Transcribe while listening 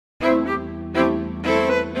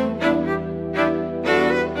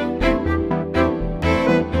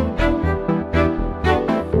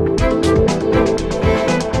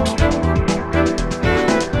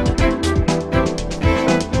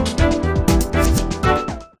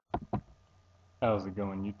How's it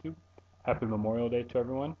going, YouTube? Happy Memorial Day to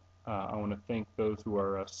everyone. I want to thank those who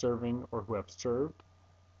are serving or who have served.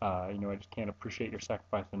 I just can't appreciate your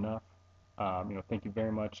sacrifice enough. Thank you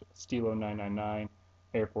very much, Stilo999,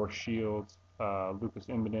 Air Force Shields, Lucas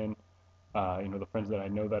Immonen, the friends that I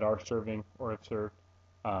know that are serving or have served.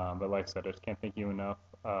 But like I said, I just can't thank you enough.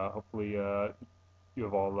 Hopefully, you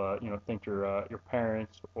have all, thanked your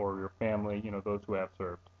parents or your family, those who have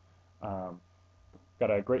served. Um, Got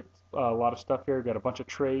a great lot of stuff here. Got a bunch of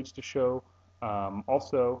trades to show.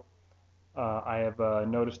 Also, I have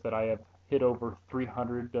noticed that I have hit over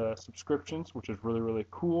 300 subscriptions, which is really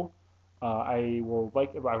cool. I would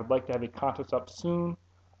like to have a contest up soon.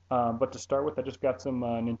 But to start with, I just got some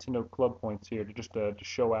Nintendo Club points here to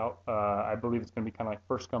show out. I believe it's going to be kind of like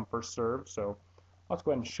first come, first serve. So let's go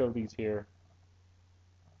ahead and show these here.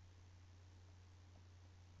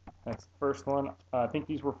 That's the first one. I think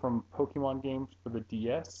these were from Pokemon games for the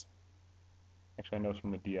DS. Actually, I know it's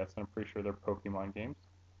from the DS, and I'm pretty sure they're Pokemon games.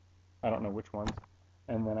 I don't know which ones.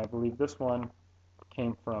 And then I believe this one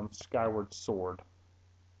came from Skyward Sword.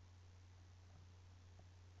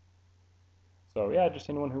 So yeah, just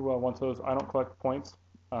anyone who wants those. I don't collect points,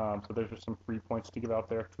 so there's just some free points to give out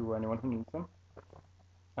there to anyone who needs them.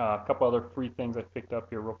 A couple other free things I picked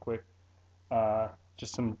up here real quick.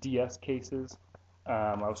 Just some DS cases.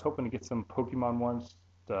 I was hoping to get some Pokemon ones,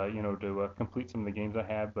 to complete some of the games I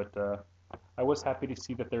had, but I was happy to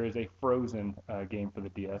see that there is a Frozen game for the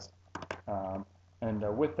DS.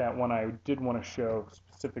 And with that one, I did want to show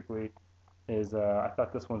specifically is I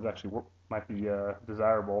thought this one's actually might be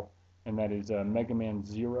desirable, and that is Mega Man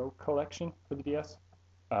Zero Collection for the DS.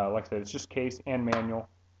 Like I said, it's just case and manual.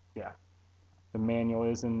 Yeah, the manual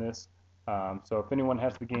is in this. So if anyone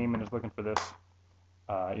has the game and is looking for this,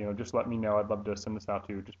 just let me know. I'd love to send this out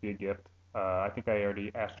to you. Just be a gift. I think I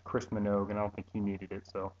already asked Kris Manogue, and I don't think he needed it.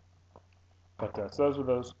 So so those are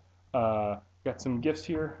those. Got some gifts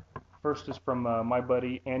here. First is from my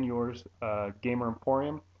buddy and yours,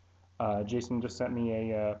 GamerEmporium. Jason just sent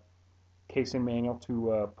me a case and manual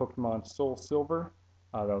to Pokemon Soul Silver.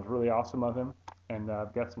 That was really awesome of him. And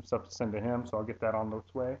I've got some stuff to send to him, so I'll get that on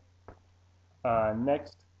its way.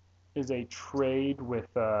 Next is a trade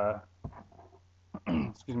with,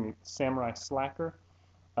 excuse me, SamuraiSlacker.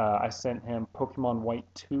 I sent him Pokemon White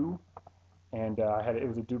 2, and it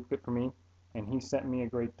was a duplicate for me. And he sent me a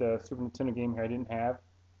great Super Nintendo game here I didn't have,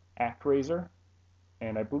 ActRaiser,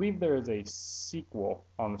 and I believe there is a sequel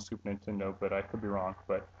on the Super Nintendo, but I could be wrong.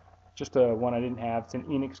 But just one I didn't have. It's an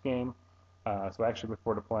Enix game, so I actually look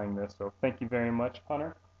forward to playing this. So thank you very much,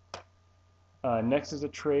 Hunter. Next is a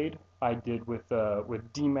trade I did with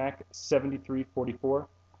DMAC7344.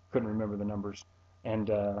 Couldn't remember the numbers,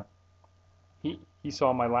 and he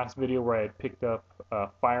saw my last video where I had picked up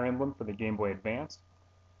Fire Emblem for the Game Boy Advance.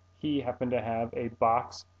 He happened to have a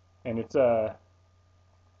box, and it's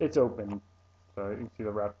open, so you can see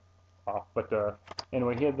the wrap off. But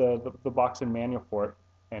anyway, he had the box and manual for it,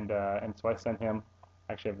 and so I sent him.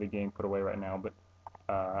 Actually, I have the game put away right now, but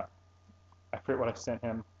I forget what I sent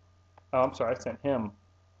him. Oh, I'm sorry, I sent him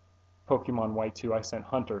Pokemon White 2. I sent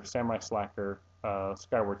Hunter, SamuraiSlacker,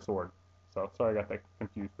 Skyward Sword. So sorry I got that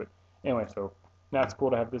confused, but anyway, so now it's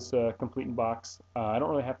cool to have this complete in box. I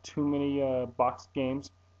don't really have too many boxed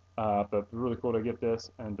games. But it's really cool to get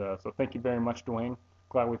this, and so thank you very much, Dwayne.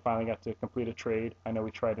 Glad we finally got to complete a trade. I know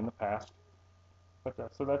we tried in the past, but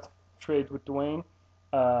so that's trades with Dwayne.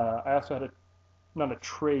 I also had not a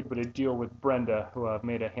trade, but a deal with Brenda, who I've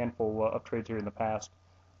made a handful of trades here in the past.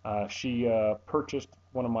 She purchased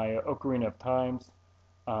one of my Ocarina of Times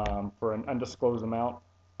for an undisclosed amount,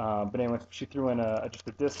 but anyway, she threw in just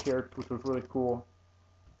a disc here, which was really cool,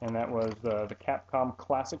 and that was the Capcom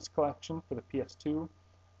Classics Collection for the PS2.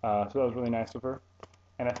 So that was really nice of her.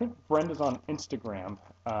 And I think Brenda's on Instagram,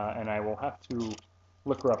 and I will have to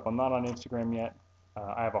look her up. I'm not on Instagram yet.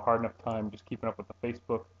 I have a hard enough time just keeping up with the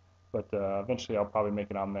Facebook, but eventually I'll probably make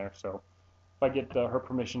it on there. So if I get her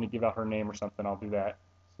permission to give out her name or something, I'll do that,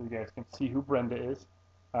 so you guys can see who Brenda is.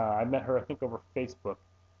 I met her, I think, over Facebook,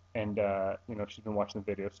 and she's been watching the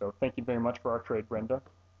video. So thank you very much for our trade, Brenda.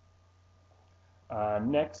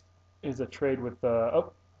 Next is a trade with,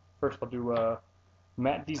 first I'll do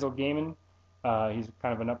MattDesielGaming. He's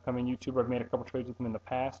kind of an upcoming YouTuber. I've made a couple trades with him in the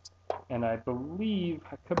past, and I believe,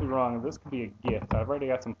 I could be wrong, this could be a gift. I've already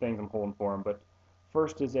got some things I'm holding for him, but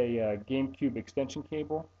first is a GameCube extension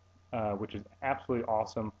cable, which is absolutely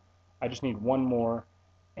awesome. I just need one more,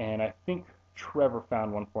 and I think Trevor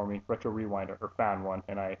found one for me, Retro Rewinder, or found one,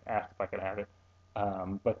 and I asked if I could have it.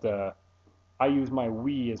 But I use my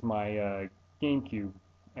Wii as my GameCube,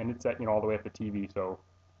 and it's at all the way up the TV, so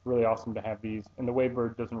really awesome to have these. And the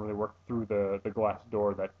Wavebird doesn't really work through the glass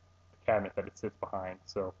door, that the cabinet that it sits behind.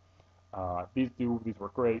 So these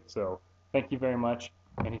work great. So thank you very much.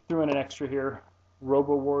 And he threw in an extra here,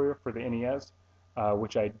 Robo Warrior for the NES,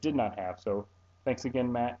 which I did not have. So thanks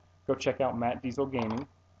again, Matt. Go check out MattDesielGaming.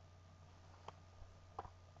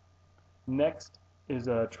 Next is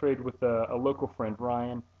a trade with a local friend,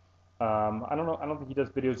 Ryan. I don't think he does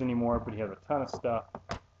videos anymore, but he has a ton of stuff,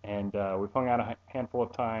 and we've hung out a handful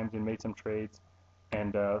of times and made some trades.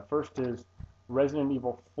 And first is Resident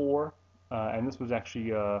Evil 4, and this was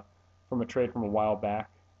actually from a trade from a while back.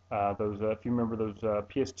 If you remember those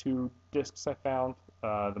PS2 discs I found,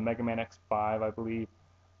 the Mega Man X5, I believe.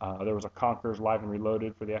 There was a Conker's Live and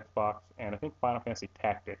Reloaded for the Xbox, and I think Final Fantasy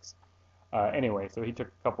Tactics. Anyway, so he took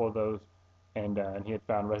a couple of those, and he had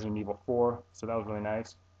found Resident Evil 4, so that was really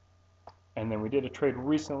nice. And then we did a trade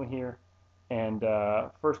recently here, and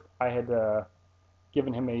first I had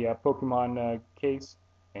given him a Pokemon case,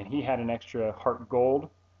 and he had an extra Heart Gold.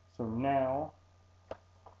 So now,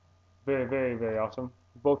 very, very, very awesome.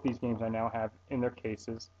 Both these games I now have in their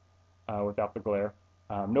cases without the glare.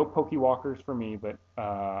 No Pokewalkers for me, but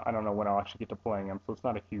I don't know when I'll actually get to playing them, so it's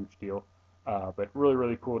not a huge deal. But really,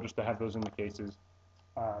 really cool just to have those in the cases.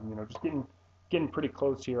 You know, just getting pretty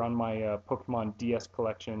close here on my Pokemon DS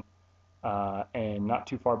collection, and not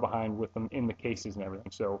too far behind with them in the cases and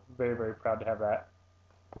everything. So very, very proud to have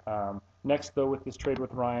that. Next, though, with this trade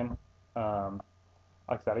with Ryan,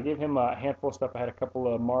 like I said, I gave him a handful of stuff. I had a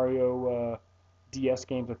couple of Mario DS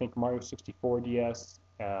games, I think Mario 64 DS,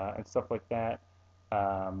 and stuff like that.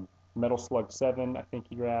 Metal Slug 7, I think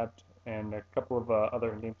he grabbed, and a couple of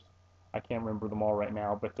other games. I can't remember them all right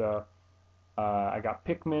now, but I got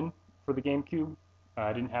Pikmin for the GameCube.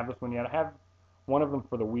 I didn't have this one yet. I have one of them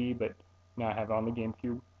for the Wii, but now I have it on the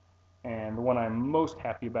GameCube. And the one I'm most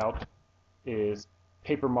happy about is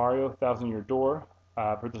Paper Mario Thousand Year Door.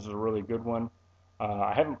 This is a really good one.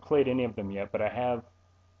 I haven't played any of them yet, but I have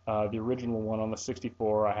the original one on the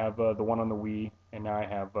 64. I have the one on the Wii, and now I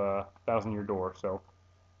have Thousand Year Door. So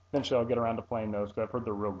eventually I'll get around to playing those because I've heard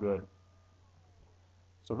they're real good.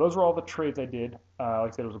 So those are all the trades I did. Like I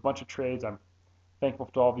said, it was a bunch of trades. I'm thankful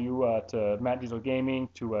to all of you, to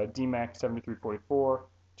MattDesielGaming, to DMax7344,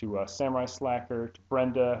 to SamuraiSlacker, to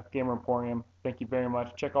Brenda, GamerEmporium. Thank you very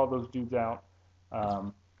much. Check all those dudes out.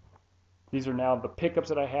 These are now the pickups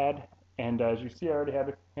that I had, and as you see, I already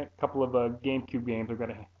had a couple of GameCube games. I've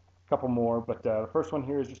got a couple more, but the first one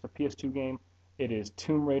here is just a PS2 game. It is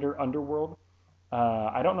Tomb Raider Underworld.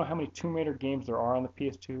 I don't know how many Tomb Raider games there are on the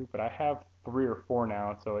PS2, but I have 3 or 4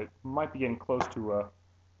 now, so it might be getting close to a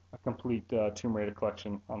complete Tomb Raider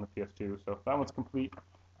collection on the PS2. So that one's complete.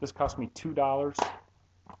 This cost me $2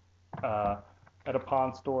 at a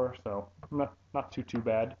pawn store, so not too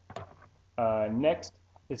bad. Next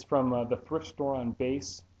is from the thrift store on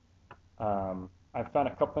base. I found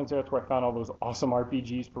a couple things there. That's where I found all those awesome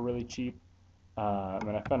RPGs for really cheap.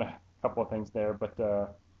 And I found a couple of things there, but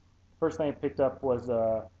first thing I picked up was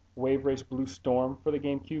Wave Race Blue Storm for the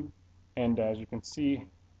GameCube, and as you can see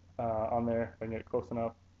on there, if I can get it close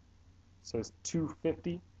enough, it says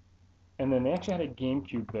 $250. And then they actually had a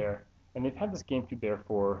GameCube there, and they've had this GameCube there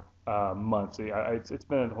for months. It's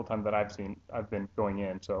been the whole time that I've been going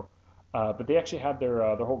in. So, but they actually had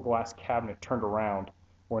their whole glass cabinet turned around,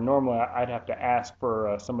 where normally I'd have to ask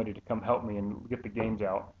for somebody to come help me and get the games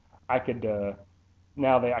out. I could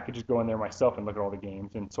I could just go in there myself and look at all the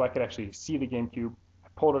games, and so I could actually see the GameCube. I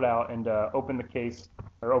pulled it out and opened the case,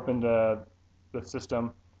 or opened the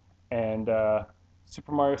system, and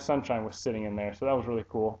Super Mario Sunshine was sitting in there, so that was really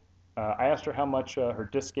cool. I asked her how much her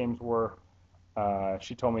disc games were.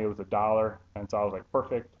 She told me it was $1, and so I was like,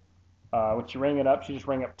 perfect. When she rang it up, she just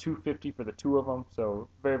rang up $250 for the 2 of them, so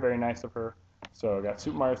very, very nice of her. So I got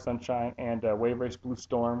Super Mario Sunshine and Wave Race Blue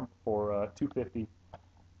Storm for $250.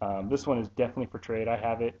 This one is definitely for trade. I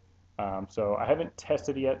have it, so I haven't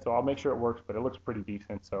tested it yet, so I'll make sure it works, but it looks pretty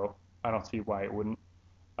decent, so I don't see why it wouldn't.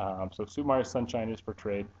 So Super Mario Sunshine is for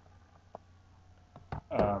trade.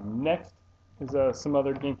 Next is some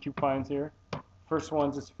other GameCube finds here. First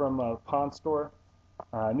one's is from a pawn store,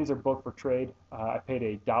 and these are both for trade. I paid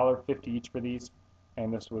 $1.50 each for these,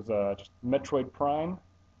 and this was just Metroid Prime,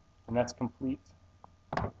 and that's complete.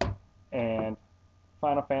 And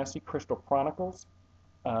Final Fantasy Crystal Chronicles.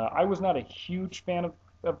 I was not a huge fan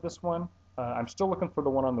of this one. I'm still looking for the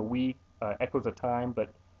one on the Wii, Echoes of Time, but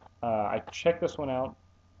I checked this one out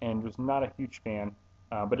and was not a huge fan.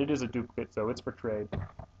 But it is a duplicate, so it's for trade.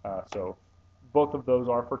 So both of those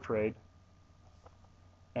are for trade.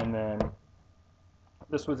 And then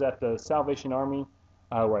this was at the Salvation Army,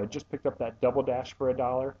 where I just picked up that Double Dash for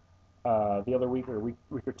 $1. the other week or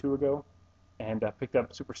week or two ago, and picked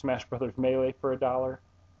up Super Smash Bros. Melee for $1.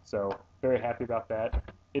 So very happy about that.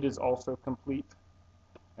 It is also complete.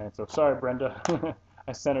 And so sorry, Brenda.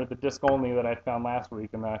 I sent her the disc only that I found last week,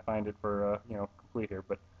 and then I find it for complete here.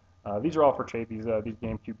 But these are all for trade. These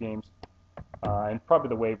GameCube games, and probably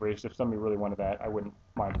the Wave Race. If somebody really wanted that, I wouldn't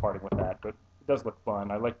mind parting with that. But it does look fun.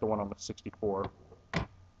 I like the one on the 64.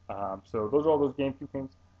 So those are all those GameCube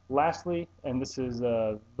games. Lastly, and this is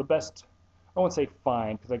the best. I won't say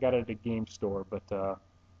find because I got it at a game store, but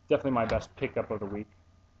definitely my best pickup of the week.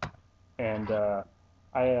 And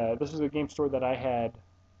this is a game store that I had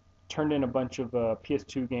turned in a bunch of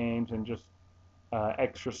PS2 games and just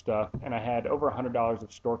extra stuff, and I had over $100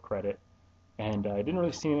 of store credit, and I didn't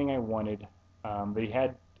really see anything I wanted. They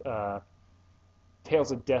had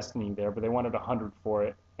Tales of Destiny there, but they wanted 100 for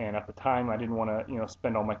it, and at the time I didn't want to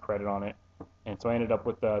spend all my credit on it, and so I ended up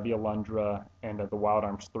with the Alundra and the Wild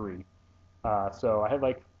Arms 3. So I had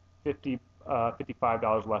like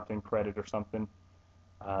 $55 left in credit or something.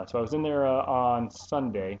 So I was in there on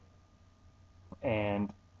Sunday, and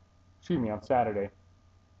excuse me, on Saturday,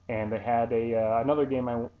 and they had another game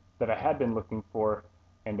that I had been looking for,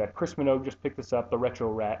 and Kris Manogue just picked this up, the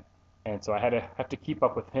Retro Rat, and so I had to have to keep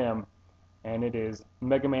up with him, and it is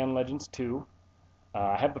Mega Man Legends 2.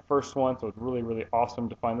 I had the first one, so it's really, really awesome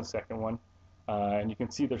to find the second one, and you can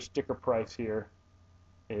see their sticker price here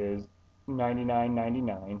is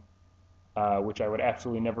 $99.99, which I would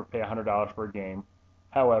absolutely never pay $100 for a game.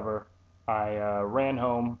 However, I ran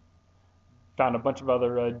home, found a bunch of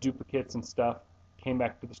other duplicates and stuff, came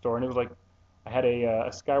back to the store, and it was like I had a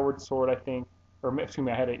Skyward Sword, I think, or excuse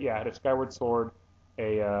me, I had a Skyward Sword,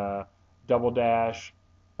 a Double Dash,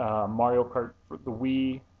 Mario Kart for the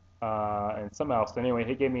Wii, and something else. Anyway,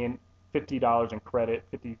 he gave me $50 in credit,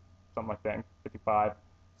 50 something like that, 55,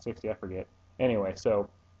 60, I forget. Anyway, so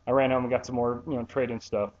I ran home and got some more trade-in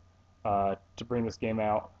stuff to bring this game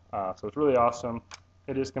out. So it's really awesome.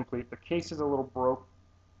 It is complete. The case is a little broke.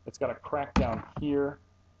 It's got a crack down here,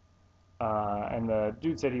 and the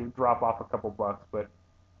dude said he would drop off a couple bucks, but it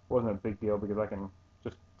wasn't a big deal because I can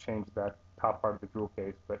just change that top part of the jewel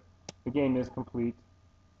case. But the game is complete.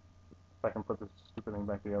 If I can put this stupid thing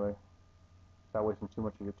back together without wasting too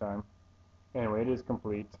much of your time. Anyway, it is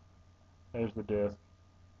complete. There's the disc,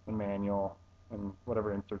 the manual, and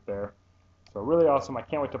whatever insert there. So really awesome. I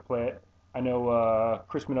can't wait to play it. I know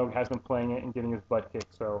Kris Manogue has been playing it and getting his butt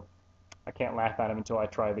kicked, so I can't laugh at him until I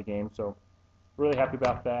try the game. So really happy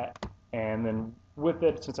about that. And then with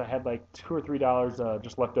it, since I had like $2 or $3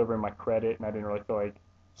 just left over in my credit, and I didn't really feel like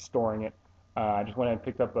storing it, I just went ahead and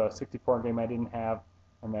picked up a 64 game I didn't have,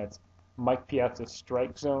 and that's Mike Piazza's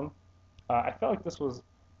Strike Zone. I felt like this was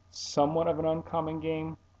somewhat of an uncommon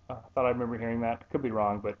game. I thought I remember hearing that. Could be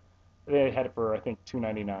wrong, but they had it for I think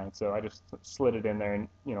 $2.99, so I just slid it in there and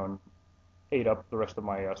and ate up the rest of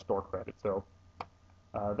my store credit. So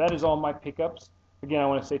that is all my pickups. Again, I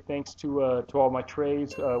want to say thanks to all my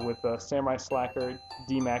trades with SamuraiSlacker,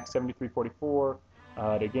 DMax7344,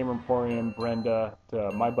 to GamerEmporium, Brenda,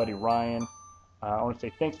 to my buddy Ryan. I want to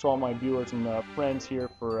say thanks to all my viewers and friends here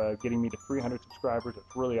for getting me to 300 subscribers.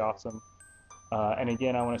 It's really awesome. And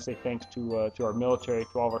again, I want to say thanks to our military,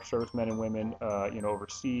 to all of our servicemen and women,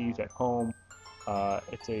 overseas, at home.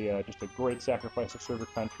 It's just a great sacrifice to serve your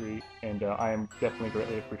country, and I am definitely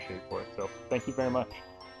greatly appreciated for it. So thank you very much.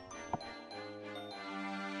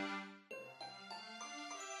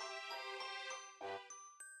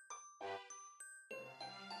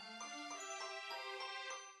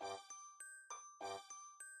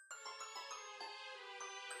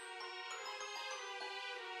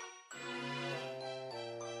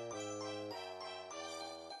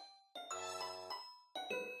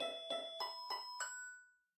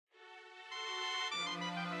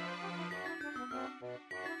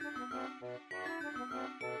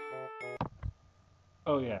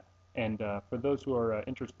 Oh yeah, and for those who are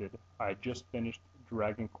interested, I just finished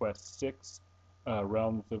Dragon Quest VI,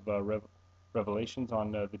 Realms of Revelations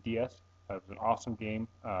on the DS. It was an awesome game.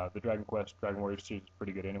 The Dragon Quest, Dragon Warrior series is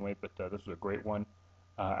pretty good anyway, but this was a great one.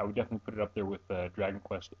 I would definitely put it up there with Dragon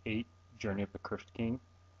Quest VIII, Journey of the Cursed King.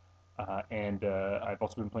 And I've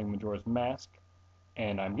also been playing Majora's Mask,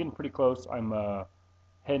 and I'm getting pretty close. I'm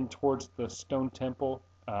heading towards the Stone Temple.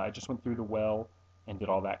 I just went through the well and did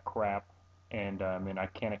all that crap, and I'm in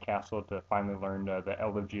Icana Castle to finally learn the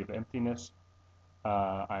Elegy of Emptiness.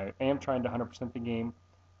 I am trying to 100% the game.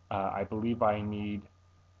 I believe I need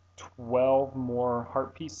 12 more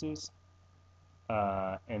heart pieces,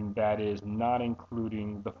 and that is not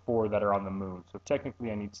including the 4 that are on the moon. So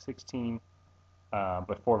technically I need 16,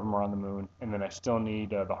 but 4 of them are on the moon, and then I still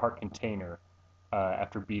need the heart container,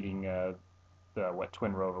 after beating the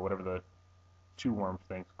Twin Road or whatever the two worm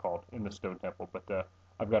thing's called in the Stone Temple. But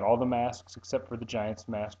I've got all the masks except for the Giant's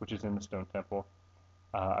mask, which is in the Stone Temple.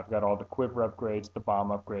 I've got all the quiver upgrades, the bomb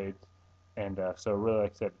upgrades, and so really,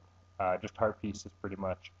 like I said, just heart pieces pretty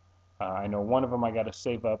much. I know one of them I got to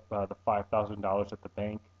save up the $5,000 at the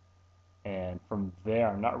bank, and from there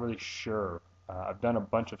I'm not really sure. I've done a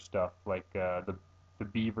bunch of stuff like the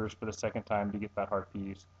beavers for the second time to get that heart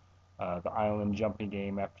piece, the island jumping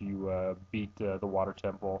game after you beat the water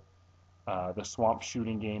temple, the swamp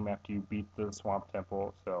shooting game after you beat the swamp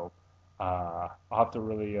temple. So I'll have to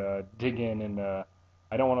really dig in, and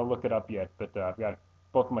I don't want to look it up yet, but I've got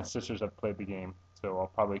both of my sisters have played the game, so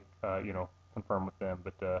I'll probably confirm with them.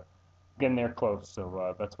 But getting there close,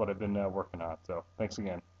 so that's what I've been working on. So thanks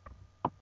again.